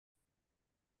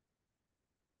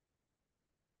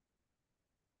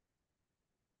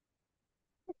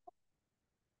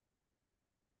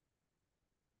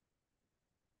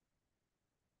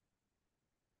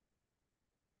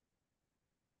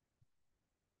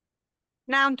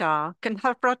Nawn da,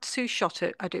 gynharbrod Sue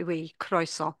Shotter ydw I,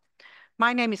 croeso.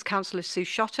 My name is Councillor Sue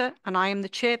Shotter and I am the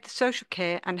Chair of the Social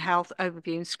Care and Health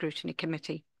Overview and Scrutiny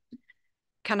Committee.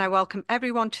 Can I welcome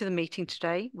everyone to the meeting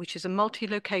today, which is a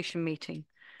multi-location meeting.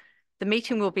 The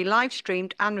meeting will be live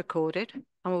streamed and recorded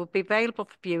and will be available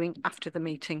for viewing after the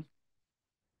meeting.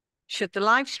 Should the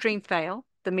live stream fail,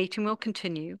 the meeting will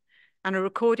continue and a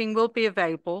recording will be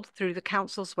available through the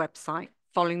Council's website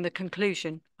following the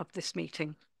conclusion of this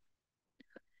meeting.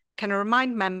 Can I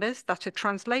remind members that a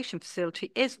translation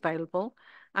facility is available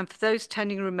and for those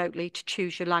attending remotely to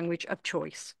choose your language of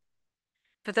choice.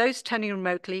 For those attending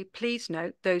remotely, please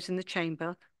note those in the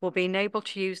chamber will be enabled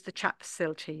to use the chat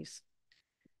facilities.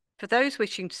 For those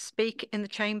wishing to speak in the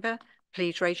chamber,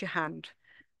 please raise your hand.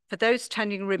 For those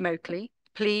attending remotely,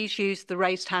 please use the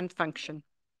raised hand function.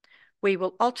 We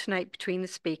will alternate between the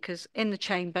speakers in the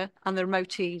chamber and the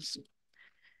remotees.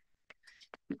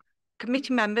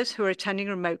 Committee members who are attending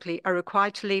remotely are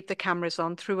required to leave the cameras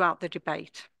on throughout the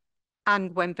debate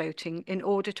and when voting in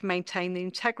order to maintain the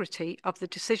integrity of the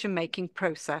decision-making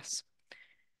process.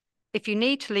 If you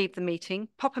need to leave the meeting,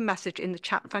 pop a message in the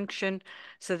chat function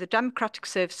so the Democratic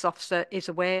Service Officer is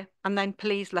aware, and then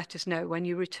please let us know when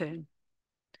you return.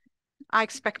 I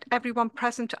expect everyone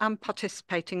present and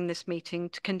participating in this meeting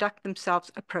to conduct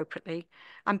themselves appropriately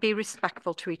and be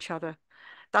respectful to each other.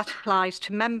 That applies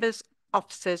to members,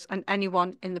 officers, and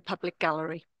anyone in the public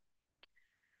gallery.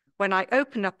 When I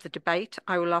open up the debate,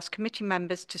 I will ask committee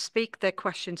members to speak their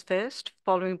questions first,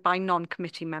 followed by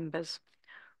non-committee members.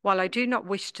 While I do not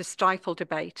wish to stifle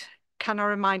debate, can I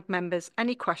remind members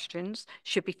any questions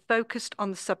should be focused on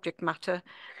the subject matter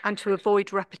and to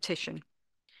avoid repetition.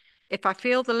 If I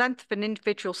feel the length of an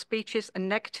individual speeches are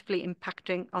negatively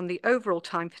impacting on the overall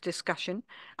time for discussion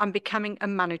and becoming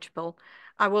unmanageable,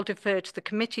 I will defer to the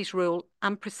committee's rule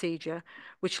and procedure,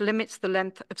 which limits the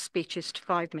length of speeches to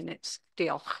 5 minutes.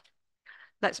 Diolch.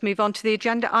 Let's move on to the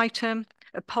agenda item.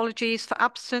 Apologies for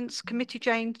absence.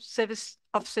 Service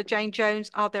Officer Jane Jones,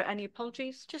 are there any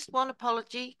apologies? Just one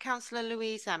apology, Councillor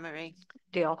Louise Emery.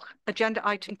 Diolch. Agenda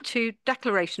item 2,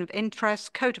 Declaration of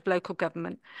Interest, Code of Local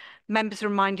Government. Members are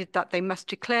reminded that they must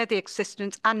declare the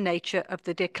existence and nature of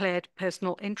the declared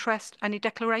personal interest. Any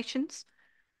declarations?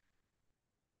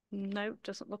 No,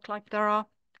 doesn't look like there are.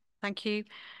 Thank you.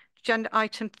 Agenda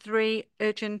item 3,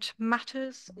 urgent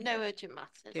matters. No urgent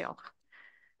matters. Diolch.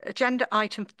 Agenda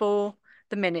item 4,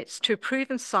 the minutes. To approve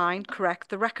and sign, correct,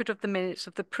 the record of the minutes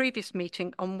of the previous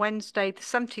meeting on Wednesday, the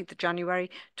 17th of January,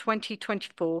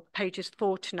 2024, pages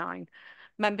 4 to 9.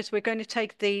 Members, we're going to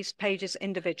take these pages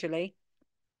individually.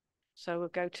 So we'll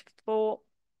go to 4,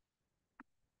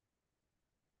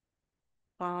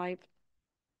 5,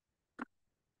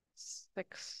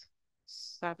 6,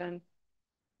 7,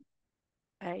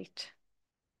 8,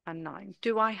 and 9.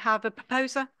 Do I have a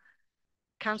proposer?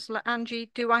 Councillor Angie,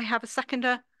 do I have a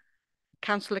seconder?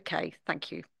 Councillor Kay,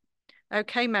 thank you.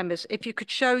 Okay, members, if you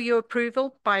could show your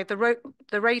approval by the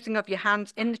raising of your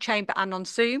hands in the chamber and on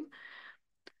Zoom.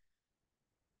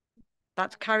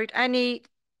 That's carried. Any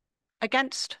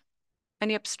against?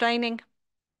 Any abstaining?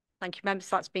 Thank you, members,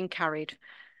 that's been carried.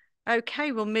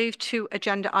 Okay, we'll move to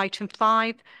agenda item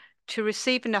 5, to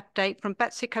receive an update from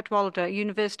Betsy Cadwaladr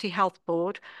University Health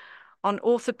Board on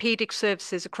orthopaedic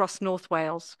services across North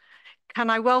Wales. Can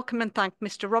I welcome and thank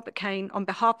Mr. Robert Kane on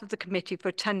behalf of the committee for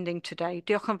attending today.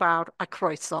 Diolch yn fawr a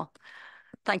croeso.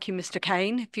 Thank you, Mr.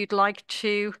 Kane. If you'd like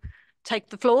to take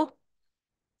the floor.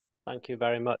 Thank you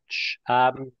very much.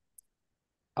 Am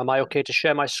I okay to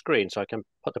share my screen so I can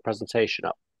put the presentation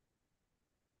up?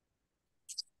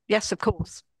 Yes, of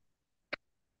course.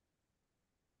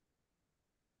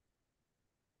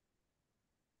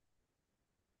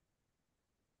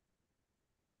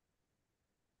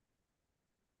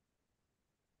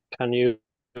 Can you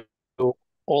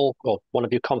all, or one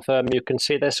of you confirm you can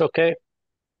see this okay?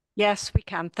 Yes, we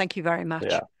can. Thank you very much.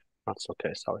 Yeah, that's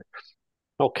okay, sorry.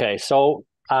 Okay, so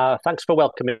thanks for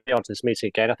welcoming me onto this meeting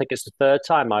again. I think it's the third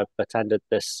time I've attended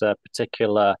this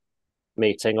particular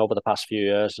meeting over the past few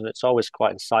years, and it's always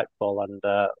quite insightful, and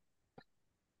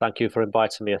thank you for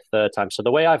inviting me a third time. So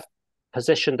the way I've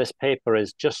positioned this paper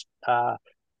is just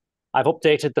I've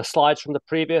updated the slides from the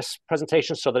previous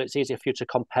presentation so that it's easier for you to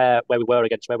compare where we were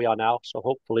against where we are now. So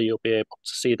hopefully you'll be able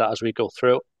to see that as we go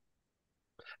through.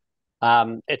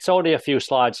 It's only a few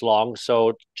slides long,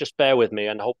 so just bear with me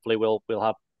and hopefully we'll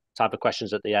have time for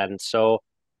questions at the end. So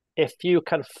if you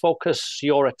can focus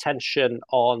your attention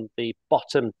on the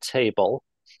bottom table,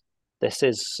 this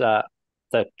is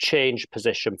the change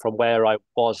position from where I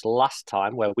was last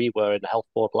time, where we were in the health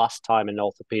board last time in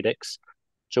orthopedics,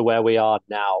 to where we are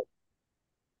now.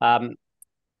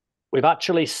 We've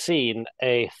actually seen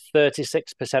a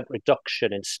 36%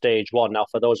 reduction in stage one. Now,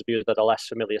 for those of you that are less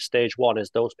familiar, stage one is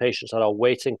those patients that are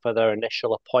waiting for their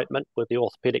initial appointment with the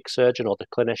orthopedic surgeon or the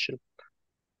clinician.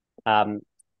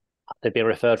 They've been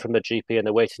referred from the GP and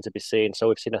they're waiting to be seen. So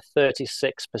we've seen a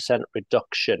 36%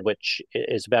 reduction, which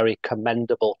is very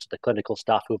commendable to the clinical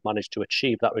staff who've managed to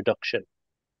achieve that reduction.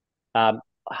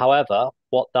 However,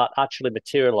 what that actually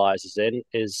materializes in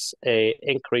is a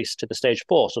increase to the stage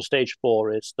four. So stage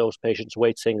four is those patients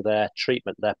waiting their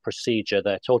treatment, their procedure,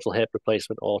 their total hip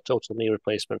replacement or total knee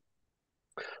replacement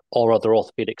or other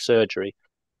orthopedic surgery.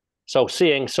 So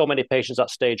seeing so many patients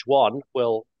at stage one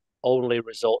will only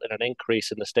result in an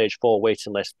increase in the stage four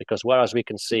waiting list, because whereas we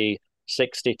can see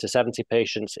 60 to 70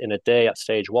 patients in a day at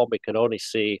stage one, we can only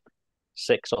see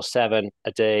 6 or 7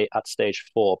 a day at stage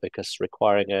four, because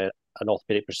requiring an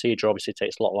orthopedic procedure obviously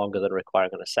takes a lot longer than requiring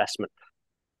an assessment.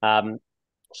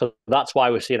 So that's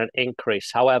why we're seeing an increase.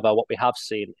 However, what we have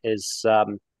seen is a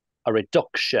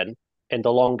reduction in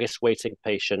the longest waiting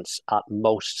patients at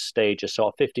most stages. So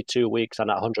at 52 weeks and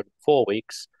at 104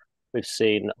 weeks, we've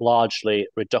seen largely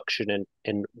reduction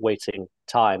in waiting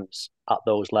times at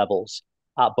those levels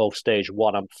at both stage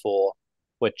 1 and 4,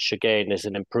 which again is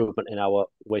an improvement in our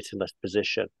waiting list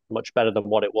position, much better than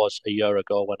what it was a year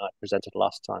ago when I presented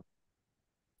last time.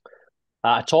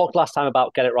 I talked last time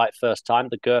about Get It Right First Time,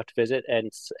 the GERT visit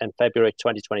in February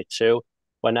 2022.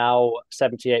 We're now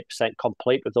 78%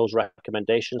 complete with those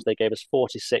recommendations. They gave us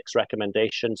 46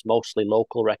 recommendations, mostly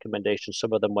local recommendations.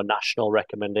 Some of them were national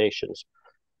recommendations,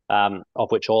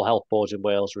 of which all health boards in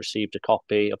Wales received a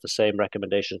copy of the same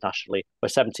recommendations nationally. We're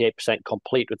 78%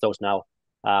 complete with those now,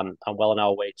 and well on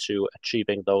our way to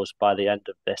achieving those by the end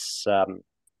of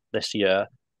this year.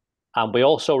 And we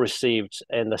also received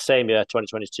in the same year,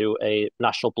 2022, a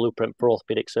national blueprint for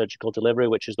orthopedic surgical delivery,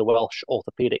 which is the Welsh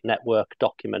Orthopedic Network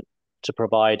document to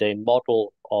provide a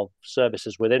model of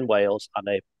services within Wales and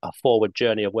a forward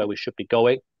journey of where we should be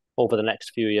going over the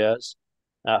next few years.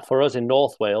 For us in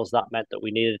North Wales, that meant that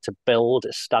we needed to build a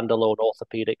standalone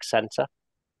orthopedic centre,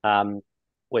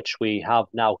 which we have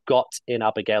now got in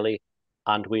Abergele,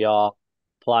 and we are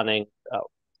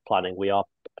we are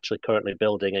actually currently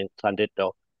building in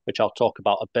Llandudno, which I'll talk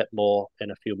about a bit more in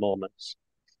a few moments.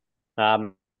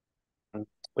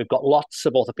 We've got lots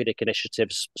of orthopedic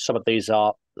initiatives. Some of these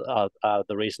are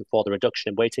the reason for the reduction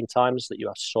in waiting times that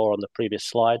you saw on the previous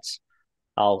slides.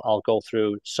 I'll go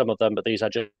through some of them, but these are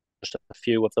just a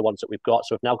few of the ones that we've got.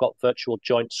 So we've now got virtual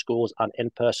joint schools and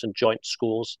in-person joint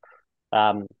schools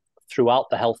throughout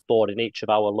the health board in each of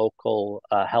our local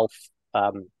health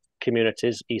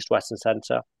communities, East, West and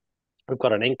Centre. We've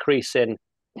got an increase in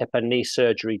hip and knee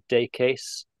surgery day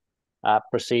case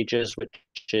procedures, which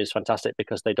is fantastic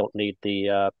because they don't need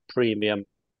the premium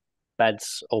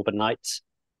beds overnight.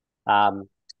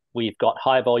 We've got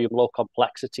high volume, low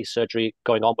complexity surgery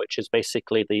going on, which is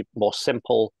basically the more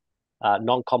simple,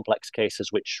 non-complex cases,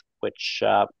 which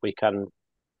we can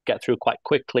get through quite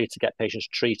quickly to get patients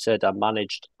treated and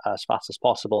managed as fast as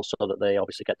possible so that they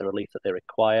obviously get the relief that they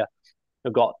require.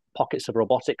 We've got pockets of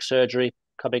robotic surgery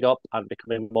coming up and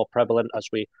becoming more prevalent as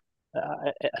we,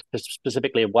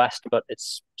 specifically in West, but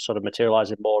it's sort of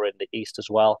materializing more in the East as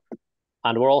well.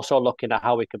 And we're also looking at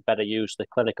how we can better use the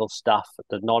clinical staff,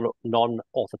 the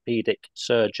non-orthopedic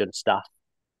surgeon staff,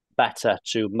 better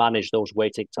to manage those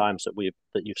waiting times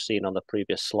that you've seen on the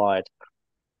previous slide.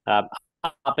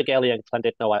 Abergele and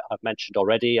Llandudno I've mentioned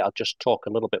already. I'll just talk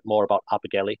a little bit more about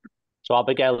Abergele. So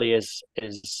Abergele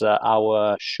is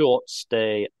our short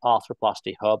stay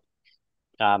arthroplasty hub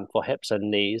for hips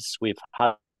and knees. We've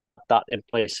had that in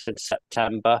place since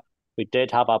September. We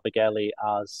did have Abergele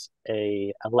as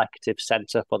an elective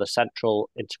centre for the Central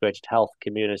Integrated Health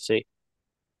community.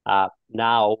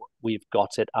 Now we've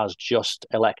got it as just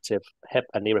elective hip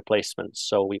and knee replacements.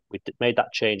 So we made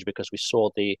that change because we saw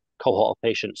the cohort of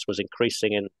patients was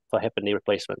increasing for hip and knee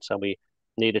replacements, and we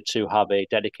needed to have a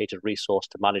dedicated resource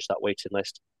to manage that waiting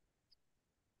list.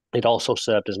 It also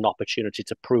served as an opportunity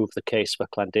to prove the case for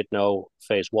Llandudno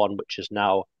phase 1, which is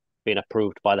now being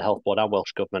approved by the Health Board and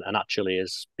Welsh Government, and actually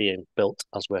is being built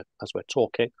as we're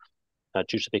talking,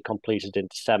 due to be completed in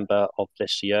December of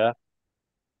this year.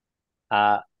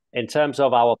 In terms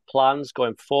of our plans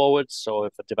going forward, so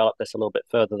if I develop this a little bit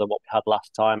further than what we had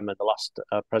last time in the last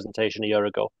presentation a year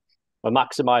ago, we're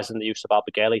maximising the use of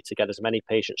Abergele to get as many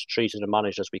patients treated and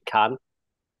managed as we can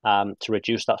to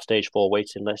reduce that stage 4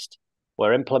 waiting list.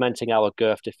 We're implementing our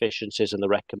GERF deficiencies and the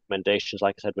recommendations.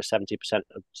 Like I said, we're 78%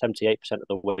 of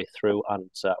the way through, and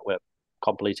we're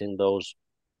completing those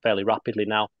fairly rapidly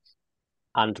now.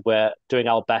 And we're doing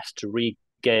our best to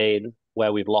regain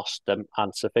where we've lost them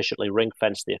and sufficiently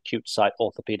ring-fence the acute site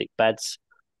orthopaedic beds.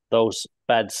 Those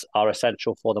beds are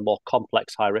essential for the more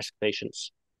complex high-risk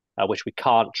patients, which we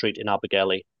can't treat in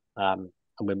Abergele, and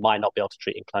we might not be able to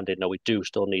treat in Llandudno. We do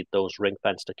still need those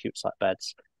ring-fenced acute site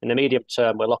beds. In the medium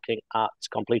term, we're looking at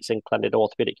completing Llandudno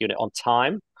orthopaedic unit on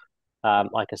time,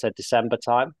 like I said, December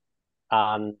time,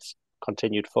 and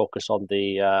continued focus on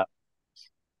the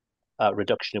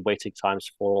reduction in waiting times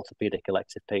for orthopaedic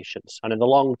elective patients. And in the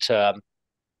long term,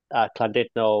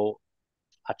 Llandudno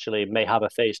actually may have a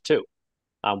phase 2.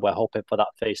 And we're hoping for that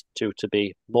phase 2 to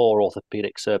be more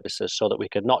orthopaedic services so that we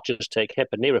can not just take hip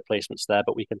and knee replacements there,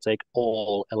 but we can take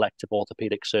all elective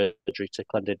orthopaedic surgery to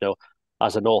Llandudno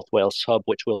as a North Wales hub,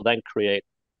 which will then create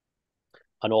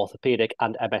an orthopaedic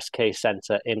and MSK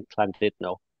centre in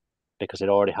Llandudno, because it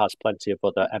already has plenty of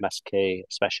other MSK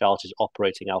specialities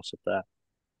operating out of there.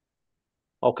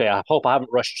 Okay, I hope I haven't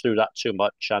rushed through that too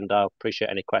much, and I appreciate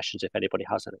any questions if anybody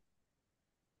has any.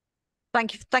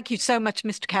 Thank you so much,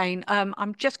 Mr. Kane.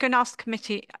 I'm just going to ask the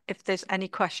committee if there's any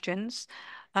questions.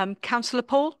 Councillor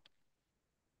Paul?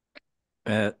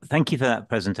 Thank you for that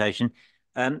presentation.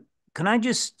 Can I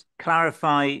just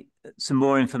clarify some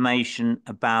more information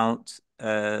about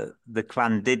the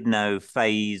Llandudno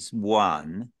phase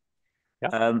 1?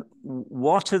 Yeah.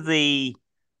 What are the,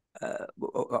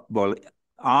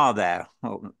 are there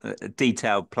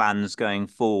detailed plans going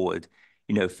forward?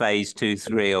 You know, phase 2,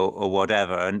 3, or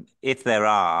whatever. And if there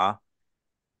are,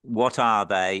 what are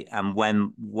they, and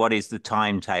what is the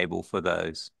timetable for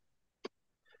those?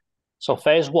 So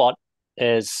phase 1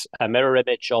 is a mirror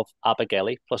image of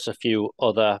Abergele plus a few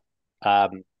other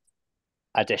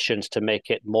additions to make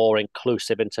it more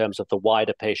inclusive in terms of the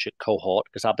wider patient cohort,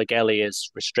 because Abergele is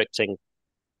restricting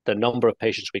the number of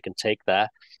patients we can take there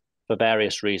for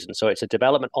various reasons. So it's a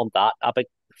development on that.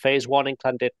 Phase 1 in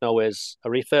Llandudno is a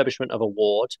refurbishment of a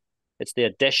ward. It's the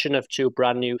addition of 2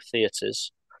 brand new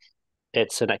theatres.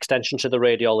 It's an extension to the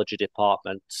radiology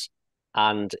department,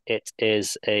 and it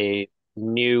is a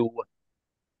new,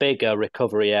 bigger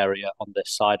recovery area on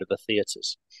this side of the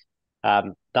theatres.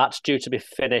 That's due to be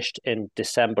finished in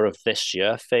December of this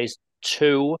year. Phase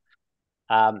 2,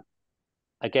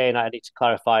 again, I need to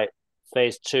clarify,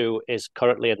 phase 2 is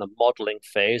currently in the modelling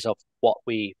phase of what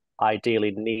we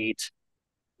ideally need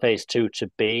phase 2 to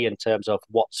be in terms of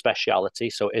what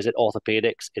speciality. So is it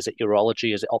orthopedics? Is it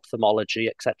urology? Is it ophthalmology,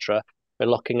 etc.? We're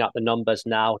looking at the numbers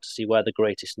now to see where the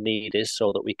greatest need is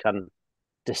so that we can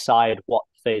decide what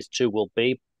phase 2 will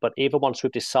be. But even once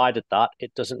we've decided that,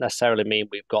 it doesn't necessarily mean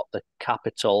we've got the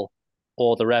capital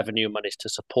or the revenue monies to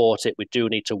support it. We do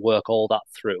need to work all that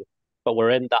through. But we're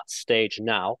in that stage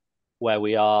now where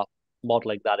we are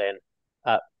modelling that in.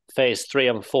 Phase 3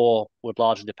 and 4 would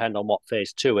largely depend on what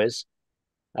phase 2 is.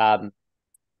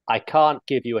 I can't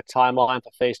give you a timeline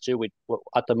for phase 2.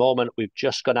 At the moment, we've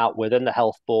just gone out within the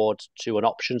health board to an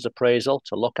options appraisal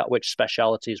to look at which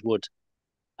specialities would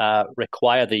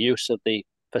require the use of the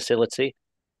facility.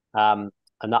 And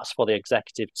that's for the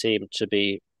executive team to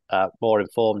be more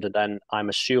informed. And then I'm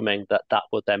assuming that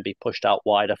would then be pushed out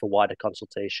wider for wider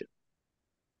consultation.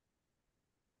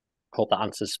 Hope that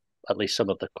answers at least some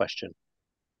of the question.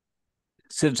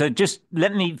 So just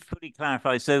let me fully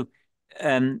clarify. So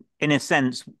in a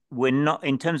sense, we're not,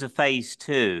 in terms of phase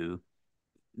 2,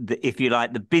 if you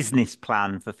like, the business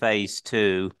plan for phase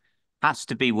 2 has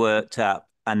to be worked up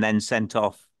and then sent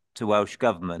off to Welsh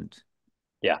Government.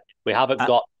 Yeah, we haven't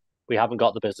got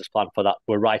the business plan for that.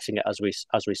 We're writing it as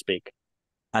we speak.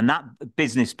 And that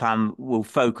business plan will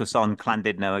focus on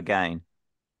Llandudno again.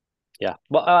 Yeah.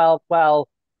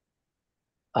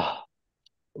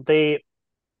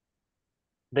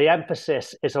 The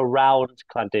emphasis is around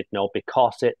Llandudno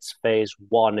because it's phase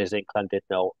 1 is in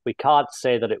Llandudno. We can't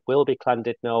say that it will be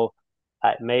Llandudno.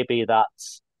 Maybe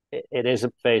it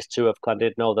isn't phase 2 of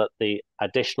Llandudno, that the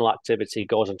additional activity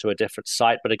goes into a different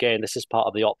site. But again, this is part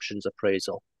of the options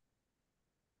appraisal.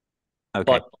 Okay.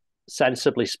 But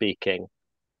sensibly speaking,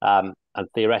 and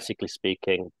theoretically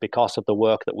speaking, because of the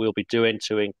work that we'll be doing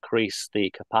to increase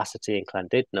the capacity in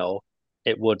Llandudno,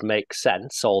 it would make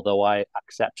sense, although I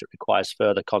accept it requires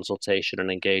further consultation and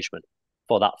engagement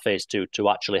for that phase 2 to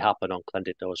actually happen on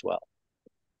Llandudno as well.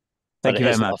 Thank you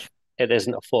very much. It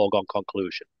isn't a foregone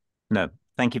conclusion. No,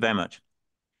 thank you very much.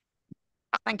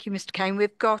 Thank you, Mr. Kane.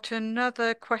 We've got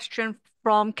another question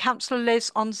from Councillor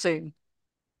Liz on Zoom.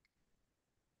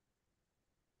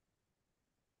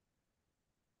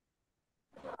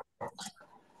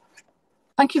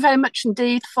 Thank you very much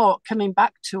indeed for coming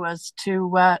back to us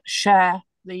to share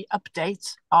the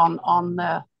update on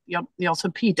the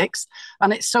orthopaedics.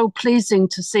 And it's so pleasing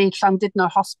to see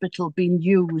Llandudno Hospital being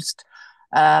used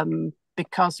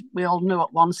because we all knew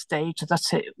at one stage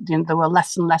that there were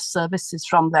less and less services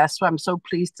from there. So I'm so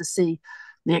pleased to see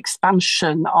the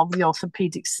expansion of the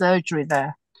orthopaedic surgery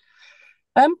there.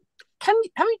 Do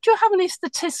you have any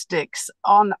statistics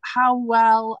on how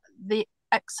well the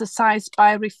exercise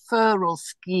by referral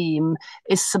scheme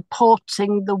is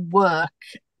supporting the work,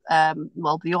 the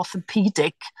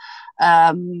orthopaedic?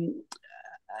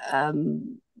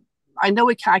 I know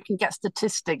I can get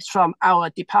statistics from our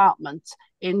department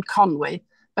in Conwy,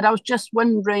 but I was just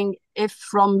wondering if,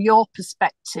 from your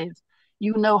perspective,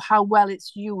 you know how well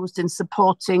it's used in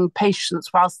supporting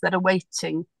patients whilst they're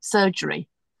awaiting surgery.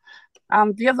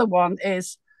 And the other one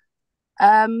is,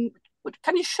 can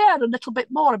you share a little bit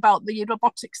more about the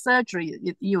robotic surgery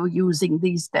you're using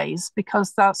these days?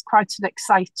 Because that's quite an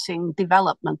exciting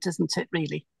development, isn't it,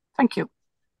 really? Thank you.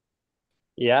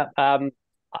 Yeah.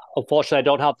 Unfortunately, I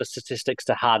don't have the statistics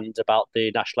to hand about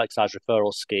the National Exercise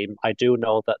Referral Scheme. I do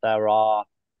know that there are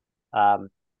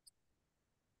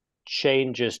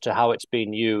changes to how it's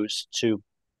being used to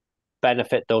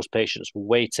benefit those patients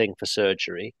waiting for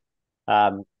surgery,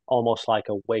 almost like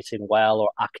a waiting well or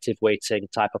active waiting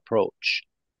type approach.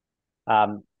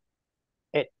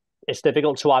 It's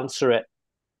difficult to answer it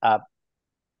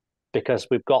because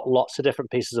we've got lots of different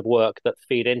pieces of work that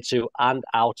feed into and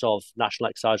out of National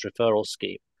Exercise Referral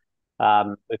Scheme.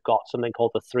 We've got something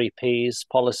called the 3Ps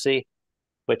policy,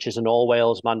 which is an all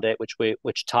Wales mandate,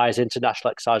 which ties into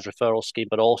National Exercise Referral Scheme,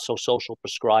 but also social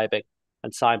prescribing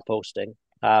and signposting.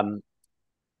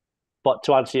 But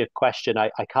to answer your question, I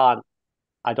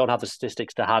don't have the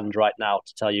statistics to hand right now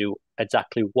to tell you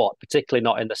exactly what, particularly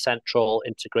not in the central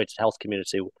integrated health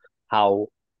community, how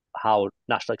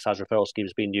National Exercise Referral Scheme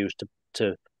is being used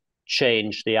to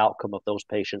change the outcome of those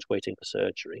patients waiting for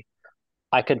surgery.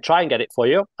 I can try and get it for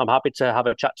you. I'm happy to have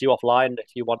a chat to you offline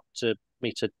if you want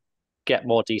me to get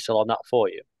more detail on that for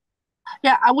you.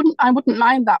 Yeah, I wouldn't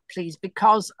mind that, please,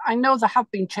 because I know there have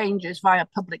been changes via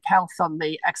public health on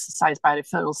the exercise by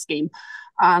referral scheme,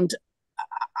 and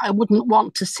I wouldn't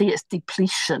want to see its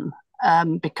depletion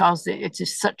because it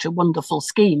is such a wonderful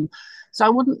scheme. So I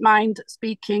wouldn't mind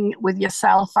speaking with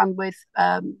yourself and with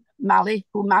Mally,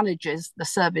 who manages the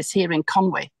service here in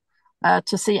Conwy,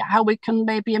 to see how we can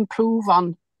maybe improve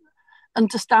on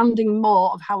understanding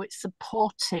more of how it's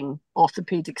supporting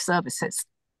orthopaedic services.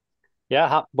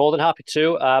 Yeah, more than happy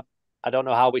to. I don't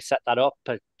know how we set that up.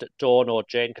 Dawn or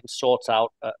Jane can sort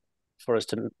out for us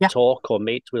to talk or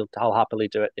meet. I'll happily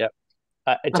do it. Yeah.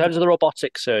 In terms of the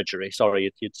robotic surgery,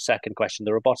 sorry, your second question,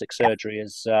 the robotic surgery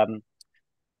is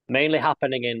mainly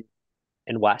happening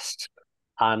in West,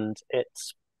 and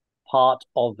it's part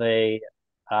of a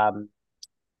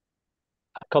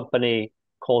company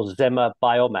called Zimmer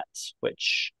Biomet,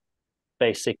 which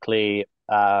basically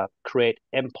create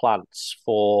implants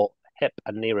for hip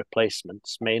and knee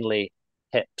replacements, mainly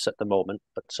hips at the moment,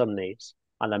 but some knees,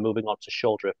 and they're moving on to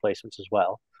shoulder replacements as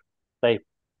well. They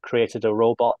created a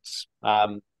robot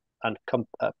and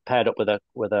paired up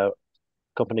with a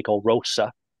company called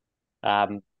ROSA,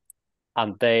 and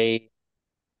they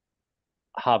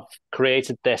have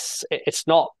created this. It's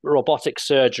not robotic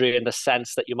surgery in the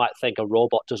sense that you might think a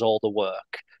robot does all the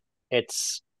work.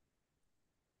 It's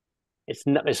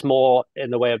more in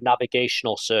the way of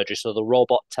navigational surgery. So the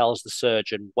robot tells the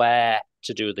surgeon where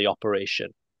to do the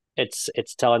operation. It's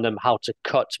telling them how to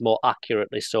cut more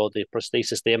accurately, so the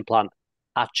prosthesis, the implant,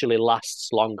 actually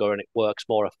lasts longer and it works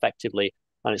more effectively,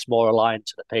 and it's more aligned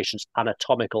to the patient's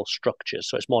anatomical structures,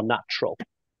 so it's more natural.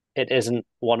 It isn't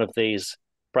one of these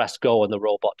press go and the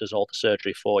robot does all the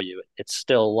surgery for you. It's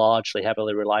still largely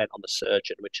heavily reliant on the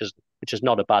surgeon, which is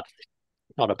not a bad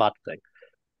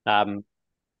thing.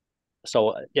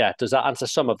 So yeah, does that answer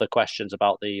some of the questions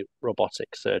about the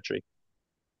robotic surgery?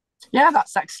 Yeah,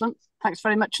 that's excellent. Thanks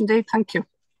very much indeed. Thank you.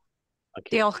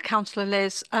 Thank you. Diolch, Councillor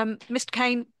Liz. Mr.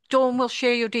 Kane, Dawn will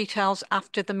share your details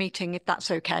after the meeting, if that's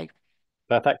okay.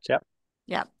 Perfect, yeah.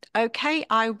 Yeah. Okay,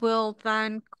 I will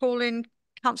then call in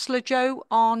Councillor Joe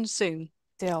on Zoom.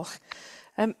 Diolch.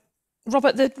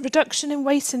 Robert, the reduction in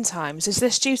waiting times, is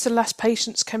this due to less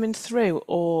patients coming through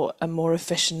or a more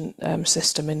efficient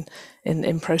system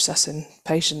in processing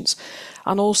patients?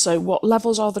 And also, what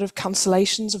levels are there of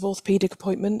cancellations of orthopaedic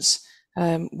appointments,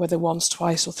 whether once,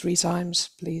 twice or 3 times,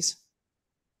 please?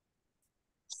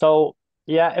 So,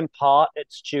 yeah, in part,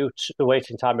 it's due to the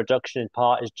waiting time reduction. In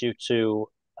part is due to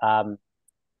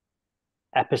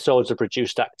episodes of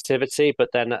reduced activity, but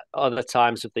then at other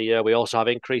times of the year we also have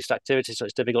increased activity, so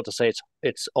it's difficult to say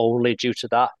it's only due to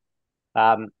that.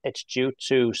 It's due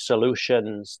to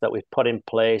solutions that we've put in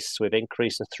place. We've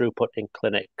increased the throughput in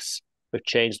clinics. We've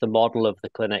changed the model of the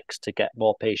clinics to get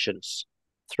more patients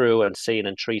through and seen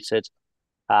and treated.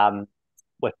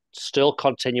 We're still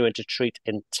continuing to treat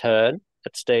in turn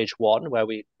at stage 1 where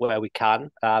we can,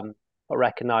 but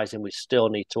recognizing we still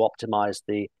need to optimize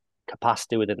the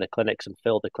capacity within the clinics and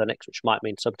fill the clinics, which might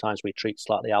mean sometimes we treat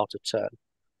slightly out of turn.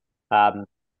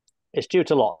 It's due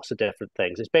to lots of different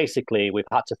things. It's basically we've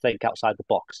had to think outside the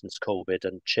box since COVID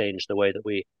and change the way that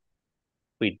we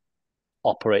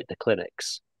operate the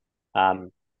clinics.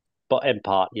 But in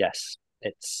part, yes,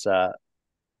 it's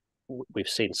we've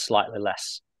seen slightly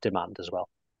less demand as well.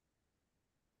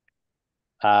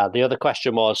 The other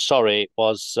question was,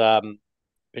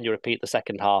 can you repeat the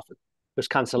second half? It was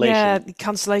cancellation. Yeah,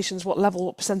 cancellations.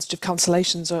 What percentage of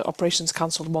cancellations are operations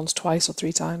cancelled once, twice, or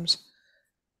 3 times?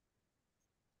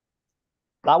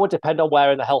 That would depend on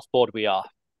where in the health board we are.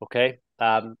 Okay.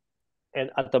 At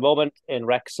the moment in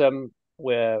Wrexham,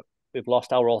 we've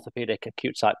lost our orthopaedic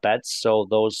acute site beds, so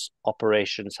those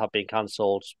operations have been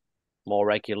cancelled more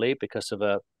regularly because of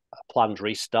a planned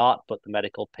restart, but the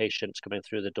medical patients coming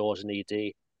through the doors in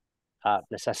ED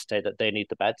necessitate that they need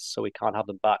the beds, so we can't have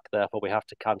them back, therefore we have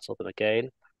to cancel them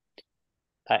again.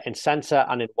 In centre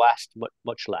and in west,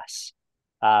 much less.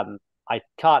 I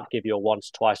can't give you a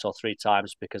once, twice, or 3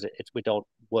 times because we don't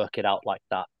work it out like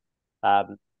that.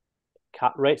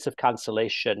 Rates of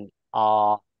cancellation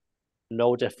are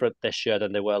no different this year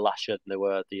than they were last year than they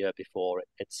were the year before.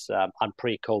 It's and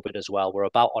pre-COVID as well. We're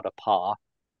about on a par,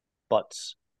 but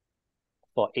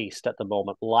for East at the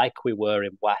moment, like we were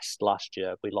in West last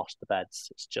year, we lost the beds.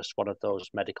 It's just one of those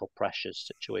medical pressures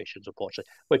situations, unfortunately,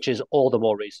 which is all the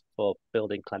more reason for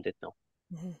building Llandudno.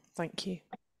 Thank you.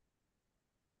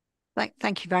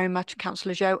 Thank you very much,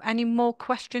 Councillor Joe. Any more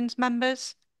questions,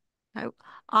 members? No.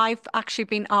 I've actually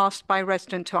been asked by a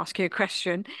resident to ask you a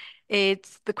question.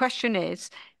 The question is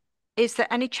there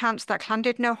any chance that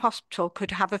Llandudno Hospital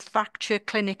could have a fracture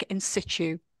clinic in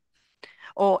situ?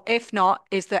 Or if not,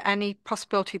 is there any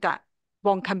possibility that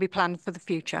one can be planned for the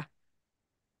future?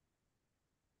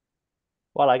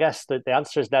 Well, I guess the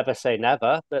answer is never say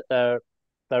never, that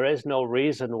there is no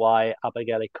reason why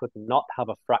Abergele could not have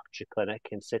a fracture clinic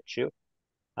in situ.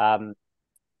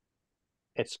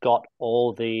 It's got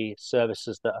all the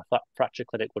services that a fracture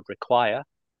clinic would require.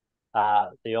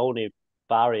 The only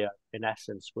barrier, in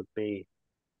essence, would be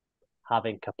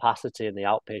having capacity in the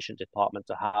outpatient department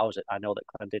to house it. I know that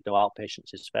Llandudno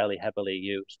outpatients is fairly heavily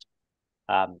used.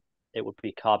 It would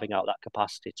be carving out that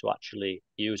capacity to actually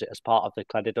use it as part of the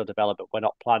Llandudno development. We're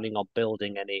not planning on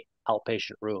building any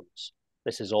outpatient rooms.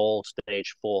 This is all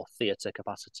stage 4 theatre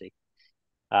capacity.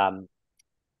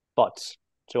 But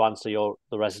to answer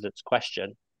the resident's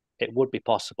question, it would be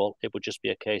possible. It would just be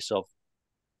a case of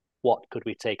what could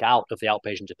we take out of the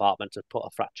outpatient department to put a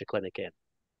fracture clinic in,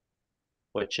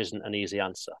 which isn't an easy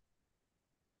answer.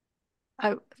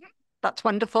 Oh, that's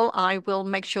wonderful. I will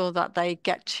make sure that they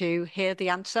get to hear the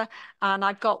answer. And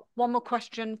I've got one more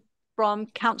question from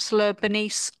Councillor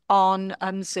Bernice on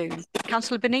Zoom.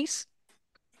 Councillor Bernice?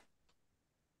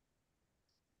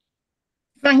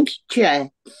 Thank you, Chair.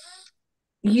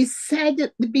 You said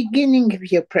at the beginning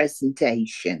of your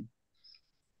presentation,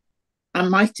 I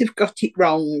might have got it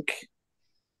wrong,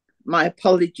 my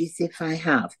apologies if I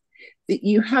have, that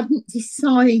you hadn't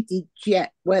decided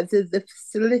yet whether the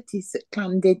facilities at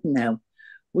Llandudno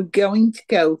were going to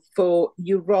go for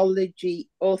urology,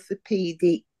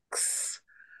 orthopaedics,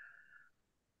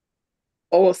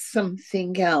 or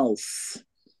something else.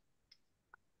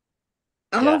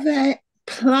 Are there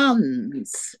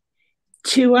plans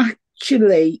to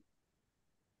actually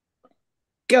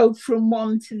go from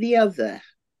one to the other,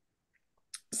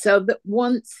 so that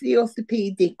once the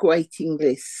orthopaedic waiting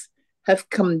lists have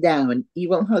come down, you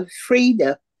will have freed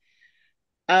up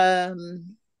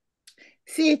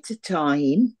theatre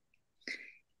time,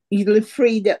 you'll have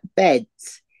freed up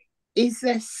beds. Is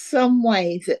there some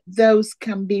way that those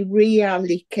can be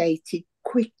reallocated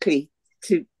quickly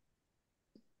to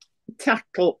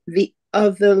tackle the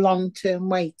other long-term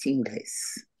waiting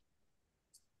lists?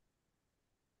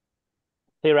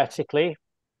 Theoretically,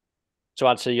 to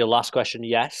answer your last question,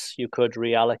 yes, you could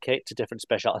reallocate to different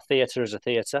specialties. Theatre is a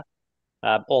theatre.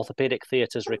 Orthopaedic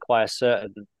theatres require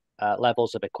certain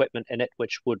levels of equipment in it,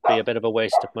 which would be a bit of a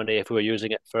waste of money if we were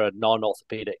using it for a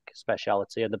non-orthopaedic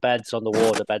speciality. And the beds on the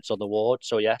ward are beds on the ward,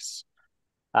 so yes.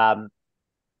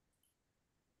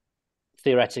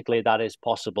 Theoretically, that is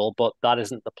possible, but that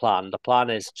isn't the plan. The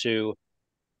plan is to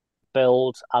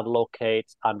build and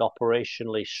locate and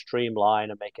operationally streamline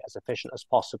and make it as efficient as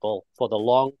possible for the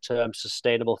long-term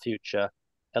sustainable future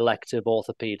elective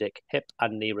orthopaedic hip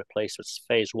and knee replacements,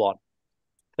 phase 1.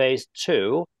 Phase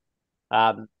 2,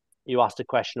 you asked a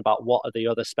question about what are the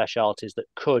other specialities that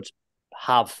could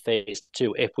have phase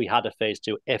 2 if we had a phase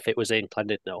 2, if it was in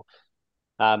Llandudno.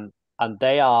 And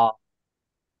they are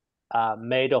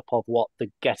made up of what the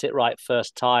Get It Right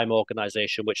First Time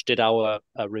organisation, which did our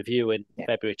review in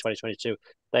February 2022.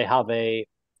 They have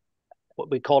what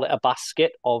we call it a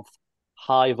basket of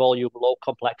high volume, low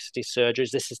complexity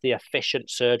surgeries. This is the efficient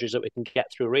surgeries that we can get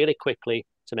through really quickly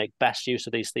to make best use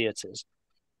of these theatres.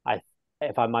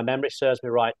 If my memory serves me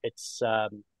right, it's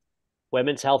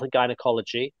women's health and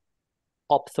gynecology,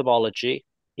 ophthalmology,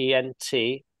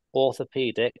 ENT,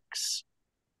 orthopedics,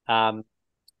 and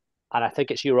I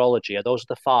think it's urology. Those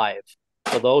are the 5.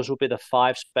 So those would be the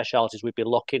 5 specialties we'd be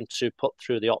looking to put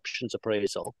through the options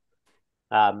appraisal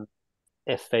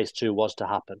if phase 2 was to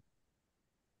happen.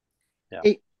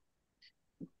 Yeah.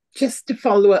 Just to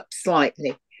follow up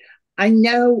slightly, I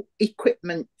know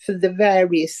equipment for the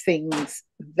various things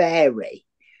vary,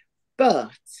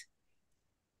 but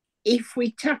if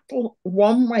we tackle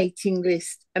one waiting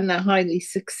list and they're highly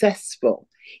successful,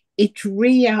 it's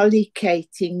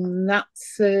reallocating that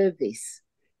service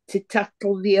to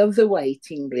tackle the other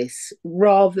waiting lists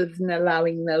rather than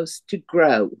allowing those to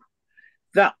grow.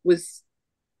 That was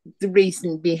the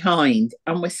reason behind,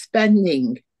 and we're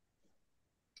spending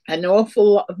an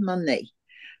awful lot of money,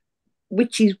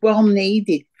 which is well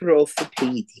needed for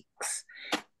orthopedics.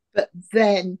 But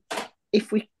then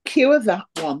if we cure that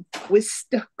one, we're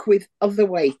stuck with other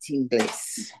waiting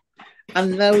lists,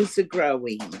 and those are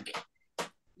growing.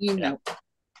 You know,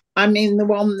 I mean, the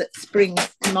one that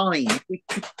springs to mind, which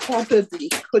we probably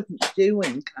couldn't do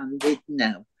in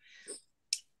Llandudno,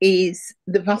 is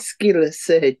the vascular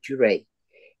surgery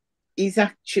is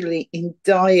actually in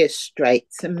dire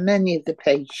straits, and many of the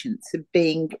patients are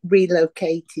being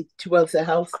relocated to other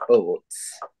health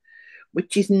boards,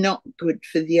 which is not good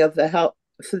for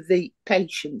the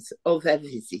patients or their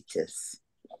visitors.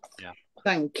 Yeah.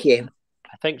 Thank you.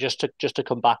 I think just to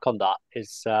come back on that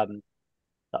is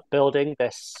that building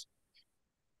this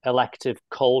elective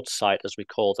cold site, as we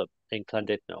call them, in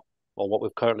Llandudno, or what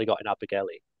we've currently got in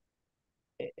Abergele,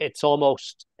 it's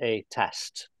almost a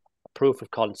test, proof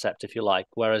of concept, if you like,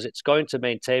 whereas it's going to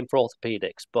maintain for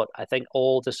orthopedics. But I think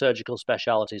all the surgical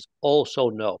specialities also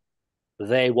know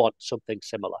they want something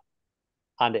similar.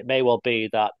 And it may well be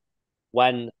that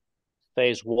when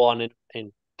phase 1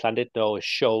 in Llandudno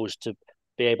shows to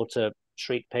be able to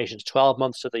treat patients 12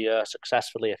 months of the year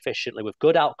successfully, efficiently, with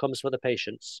good outcomes for the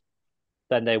patients,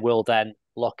 then they will then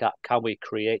look at, can we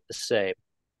create the same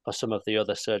for some of the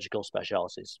other surgical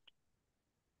specialities?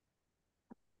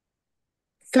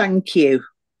 Thank you.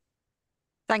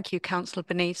 Thank you, Councillor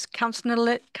Bernice.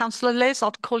 Councillor Liz,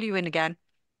 I'll call you in again.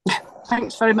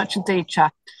 Thanks very much indeed,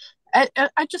 Chair.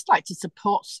 I'd just like to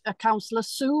support Councillor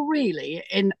Sue, really,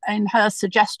 in her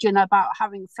suggestion about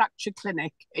having a fracture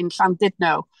clinic in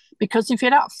Llandudno, because if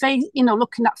you're at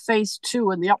looking at phase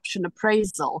 2 and the option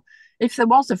appraisal, if there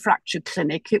was a fracture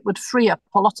clinic, it would free up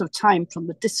a lot of time from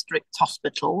the district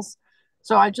hospitals.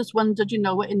 So I just wondered, in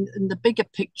the bigger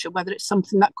picture, whether it's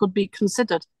something that could be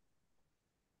considered.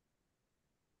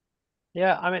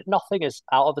 Yeah, I mean, nothing is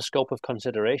out of the scope of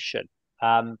consideration.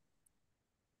 Llandudno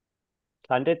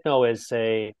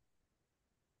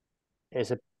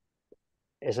is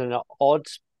an odd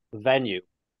venue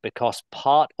because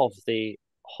part of the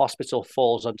hospital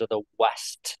falls under the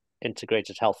West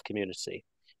Integrated Health Community,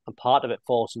 and part of it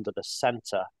falls under the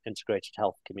Centre Integrated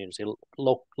Health Community.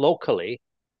 Locally,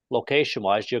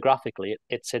 location-wise, geographically,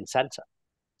 it's in Centre,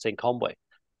 it's in Conway.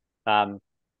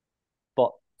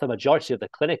 But the majority of the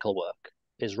clinical work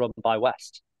is run by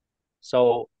West.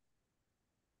 So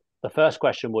the first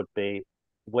question would be,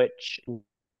 which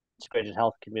integrated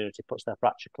health community puts their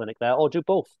fracture clinic there, or do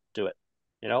both do it?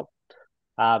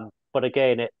 But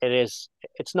again, it's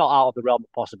not out of the realm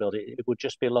of possibility. It would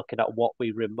just be looking at what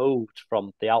we removed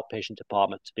from the outpatient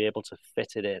department to be able to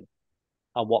fit it in,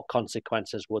 and what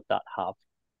consequences would that have,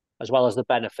 as well as the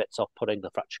benefits of putting the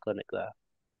fracture clinic there.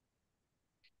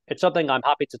 It's something I'm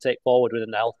happy to take forward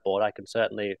within the health board. I can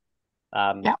certainly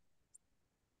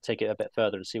take it a bit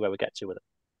further and see where we get to with it.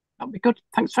 That'd be good.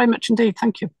 Thanks very much indeed.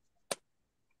 Thank you.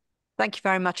 Thank you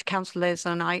very much, Councillor Liz,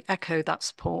 and I echo that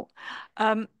support.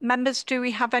 Members, do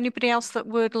we have anybody else that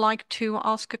would like to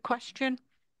ask a question?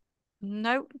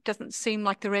 No, doesn't seem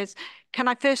like there is. Can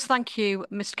I first thank you,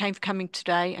 Mr. Kane, for coming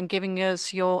today and giving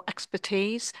us your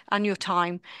expertise and your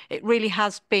time. It really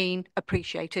has been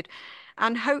appreciated.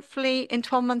 And hopefully in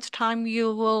 12 months' time,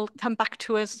 you will come back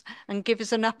to us and give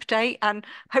us an update. And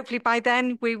hopefully by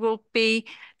then we will be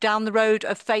down the road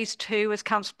of phase 2, as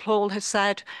Councillor Paul has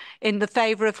said, in the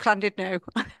favour of Llandudno.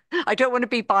 I don't want to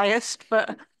be biased,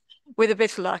 but with a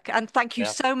bit of luck. And thank you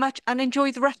so much, and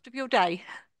enjoy the rest of your day.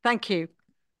 Thank you.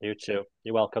 You too.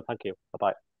 You're welcome. Thank you.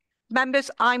 Bye-bye.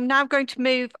 Members, I'm now going to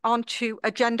move on to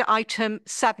agenda item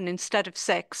 7 instead of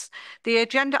 6. The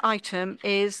agenda item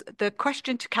is the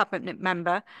question to Cabinet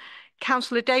Member.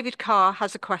 Councillor David Carr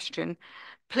has a question.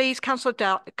 Please, Councillor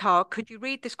Carr, could you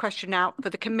read this question out for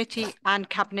the committee and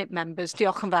Cabinet members?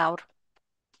 Diolch yn fawr.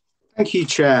 Thank you,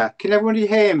 Chair. Can everybody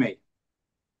hear me?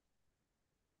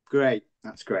 Great,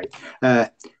 that's great.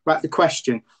 Right, the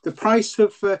question. The price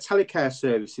of telecare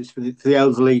services for the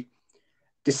elderly,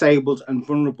 disabled and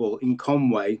vulnerable in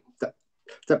Conway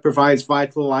that provides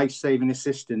vital life-saving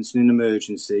assistance in an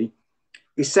emergency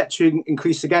is set to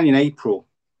increase again in April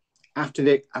after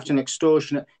an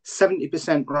extortionate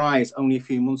 70% rise only a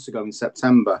few months ago in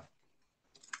September.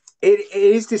 It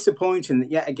is disappointing that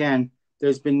yet again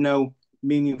there's been no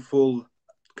meaningful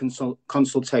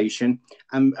consultation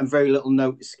and very little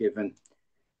notice given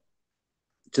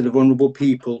to the vulnerable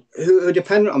people who are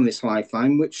dependent on this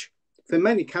lifeline, which for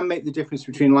many can make the difference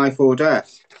between life or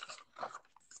death.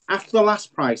 After the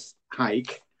last price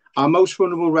hike, our most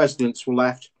vulnerable residents were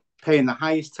left paying the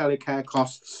highest telecare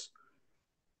costs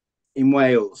in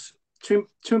Wales. To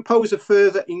impose a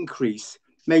further increase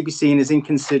may be seen as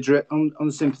inconsiderate,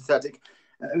 unsympathetic,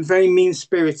 and very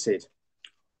mean-spirited.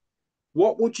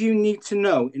 What would you need to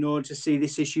know in order to see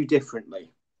this issue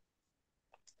differently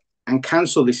and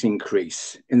cancel this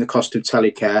increase in the cost of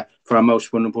telecare for our most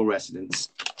vulnerable residents?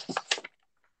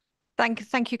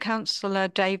 Thank you, Councillor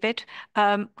David.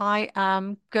 I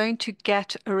am going to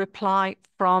get a reply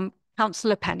from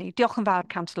Councillor Penny. Diolch yn fawr,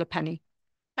 Councillor Penny.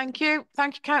 Thank you,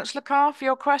 Councillor Carr, for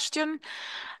your question.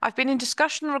 I've been in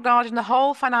discussion regarding the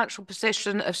whole financial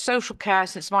position of social care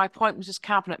since my appointment as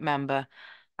Cabinet Member.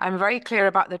 I'm very clear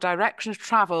about the direction of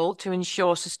travel to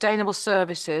ensure sustainable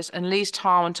services and least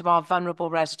harm to our vulnerable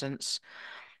residents.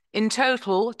 In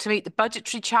total, to meet the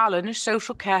budgetary challenge,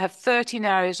 social care have 13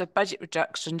 areas of budget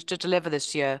reductions to deliver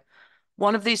this year.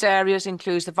 One of these areas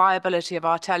includes the viability of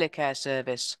our telecare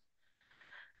service.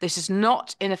 This is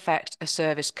not, in effect, a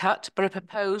service cut, but a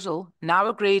proposal now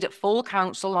agreed at full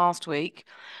council last week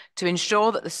to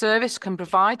ensure that the service can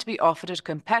provide to be offered at a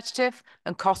competitive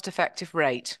and cost-effective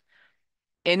rate.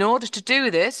 In order to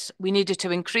do this, we needed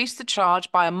to increase the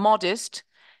charge by a modest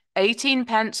 18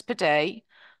 pence per day,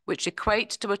 which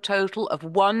equates to a total of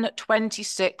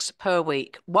 £1.26 per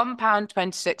week,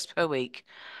 £1.26 per week.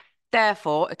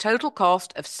 Therefore, a total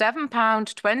cost of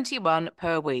 £7.21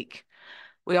 per week.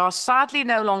 We are sadly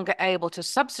no longer able to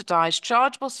subsidise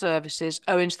chargeable services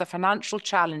owing to the financial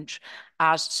challenge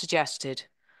as suggested.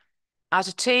 As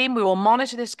a team, we will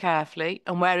monitor this carefully,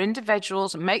 and where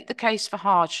individuals make the case for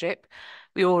hardship,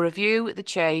 we will review the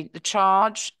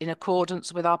charge in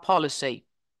accordance with our policy.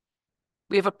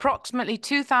 We have approximately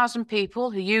 2,000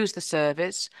 people who use the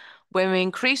service. When we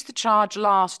increased the charge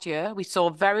last year, we saw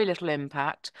very little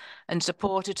impact and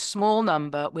supported a small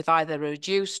number with either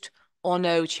reduced or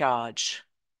no charge.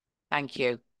 Thank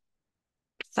you.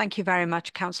 Thank you very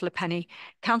much, Councillor Penny.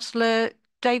 Councillor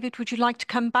David, would you like to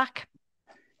come back?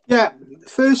 Yeah,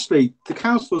 firstly, the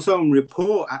council's own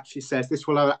report actually says this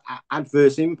will have an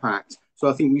adverse impact. So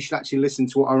I think we should actually listen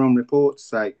to what our own reports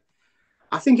say.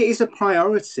 I think it is a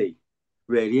priority,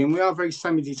 really, and we are very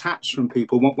semi-detached from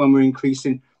people when we're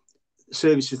increasing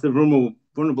services to the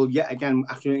vulnerable yet again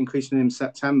after increasing them in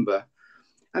September.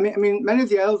 I mean, many of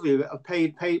the elderly have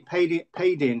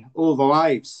paid in all their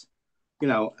lives, you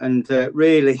know, and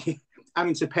really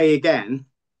having to pay again,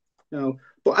 you know.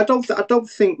 But I don't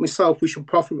think myself we should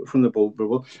profit from the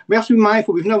vulnerable. We have to be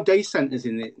mindful. We've no day centres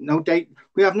in it.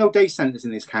 We have no day centres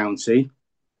in this county.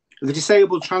 The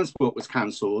disabled transport was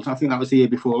cancelled. I think that was the year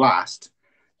before last.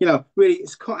 You know, really,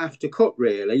 it's cut after cut,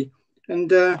 really.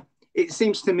 And it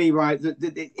seems to me, right, that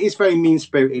it is very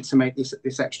mean-spirited to make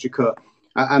this extra cut.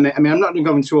 I mean, I'm not going to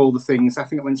go into all the things. I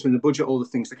think I went through in the budget all the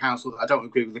things the council, I don't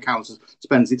agree with the council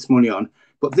spends its money on.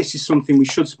 But this is something we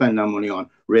should spend our money on,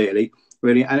 really.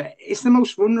 And it's the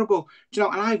most vulnerable. You know,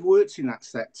 and I've worked in that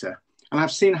sector. And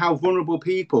I've seen how vulnerable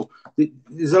people...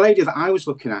 There's a lady that I was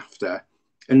looking after.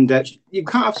 And you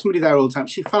can't have somebody there all the time.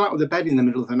 She fell out of the bed in the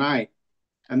middle of the night.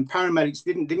 And paramedics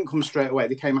didn't come straight away.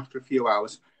 They came after a few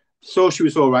hours. Saw she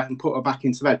was all right and put her back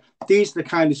into bed. These are the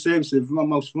kind of services that are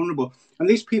most vulnerable. And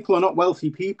these people are not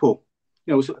wealthy people.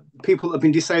 You know, people that have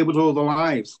been disabled all their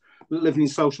lives, living in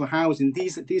social housing.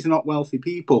 These are not wealthy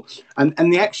people. And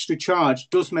the extra charge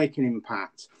does make an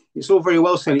impact. It's all very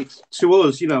well saying to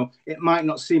us, you know, it might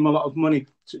not seem a lot of money.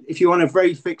 If you're on a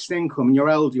very fixed income and you're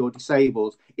elderly or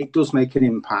disabled, it does make an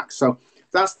impact. So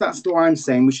that's what I'm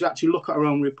saying. We should actually look at our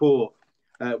own report,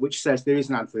 which says there is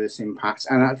an adverse impact.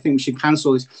 And I think we should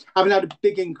cancel this. Having had a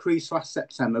big increase last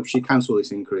September, we should cancel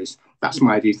this increase. That's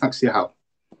my view. Thanks for your help.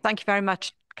 Thank you very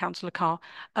much, Councillor Carr.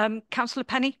 Councillor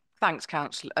Penny? Thanks,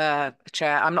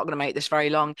 Chair. I'm not going to make this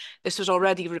very long. This was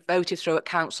already voted through at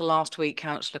Council last week,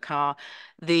 Councillor Carr.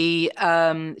 The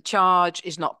charge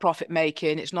is not profit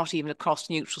making. It's not even a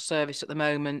cost neutral service at the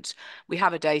moment. We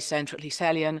have a day centre at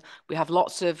Lyselian. We have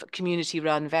lots of community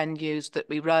run venues that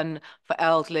we run for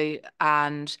elderly,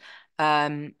 and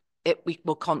we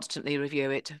will constantly review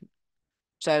it.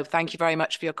 So thank you very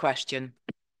much for your question.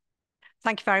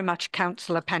 Thank you very much,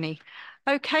 Councillor Penny.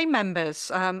 Okay,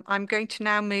 members, I'm going to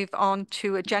now move on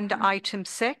to agenda item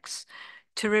 6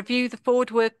 to review the forward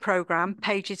work programme,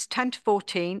 pages 10 to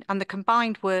 14, and the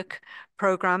combined work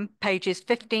programme, pages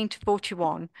 15 to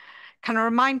 41. Can I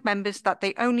remind members that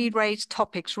they only raise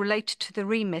topics related to the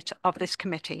remit of this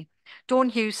committee? Dawn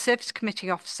Hughes, Service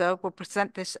Committee Officer, will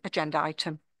present this agenda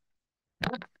item.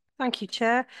 Thank you,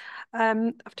 Chair.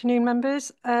 Afternoon,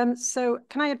 members. So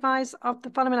can I advise of the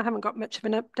following? I haven't got much of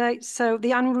an update. So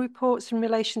the annual reports in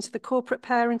relation to the Corporate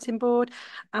Parenting Board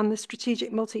and the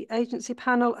Strategic Multi-Agency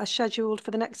Panel are scheduled for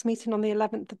the next meeting on the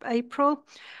 11th of April.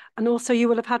 And also you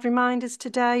will have had reminders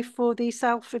today for the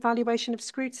self-evaluation of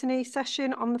scrutiny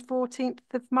session on the 14th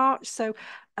of March. So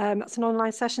that's an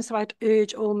online session, so I'd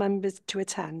urge all members to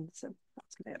attend. So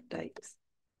that's my updates.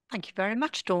 Thank you very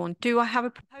much, Dawn. Do I have a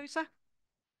proposer?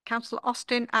 Councillor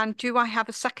Austin, and do I have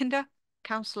a seconder?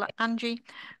 Councillor Angie.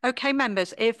 Okay,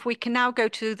 members, if we can now go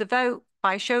to the vote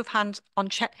by a show of hands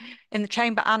in the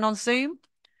chamber and on Zoom.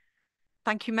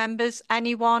 Thank you, members.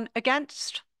 Anyone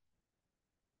against?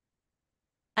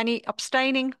 Any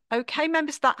abstaining? Okay,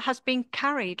 members, that has been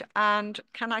carried. And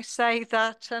can I say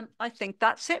that I think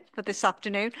that's it for this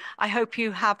afternoon. I hope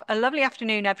you have a lovely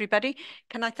afternoon, everybody.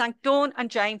 Can I thank Dawn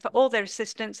and Jane for all their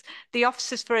assistance, the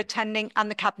officers for attending, and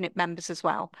the cabinet members as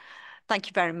well. Thank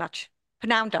you very much.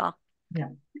 Pnawn da. Yeah.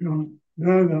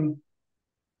 No.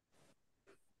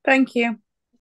 Thank you.